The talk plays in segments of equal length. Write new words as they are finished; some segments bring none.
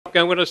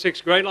Going winner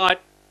 6, green light.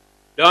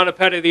 Dinah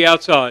Paddy the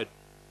outside.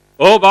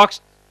 All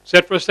boxed,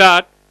 set for a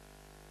start.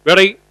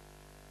 Ready.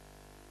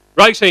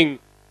 Racing.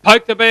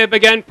 Poke the Bear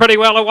began pretty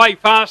well away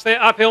fast there.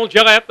 Uphill,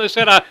 Jill up the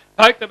centre.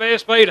 Poke the Bear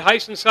speed.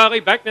 Hasten slowly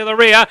back near the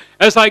rear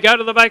as they go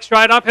to the back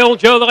straight. Uphill,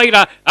 Jill the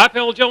leader.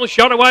 Uphill, Jill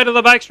shot away to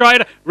the back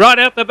straight. Right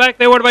out the back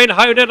there would have been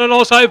Honed In and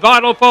also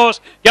Vital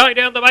Force. Going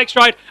down the back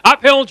straight.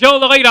 Uphill, Jill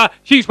the leader.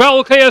 She's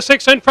well clear,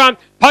 6 in front.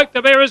 Poke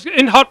the Bear is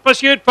in hot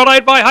pursuit,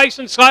 followed by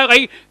Hasten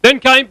slowly.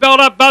 Then came Belt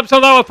Up Bubs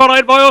Lower,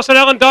 followed by Orson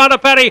Allen, Dinah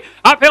Paddy.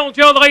 Uphill,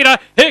 Jill the leader.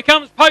 Here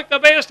comes Poke the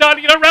Bear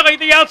starting to rally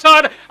the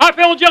outside.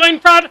 Uphill, Jill in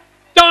front.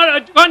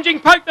 Lunging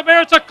Poke the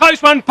Bear, it's a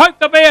close one. Poke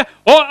the Bear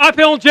or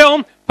Uphill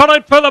Jill,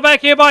 followed further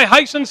back here by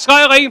Hasten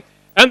slowly,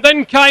 and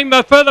then came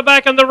further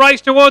back in the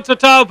race towards the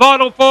tail,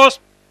 Vital Force,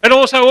 and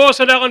also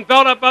Orson Allen,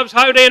 Belt Up Bubs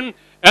Honed In,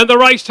 and the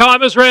race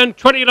time is around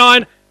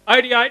 29.88.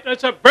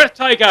 It's a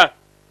breathtaker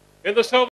in the silver.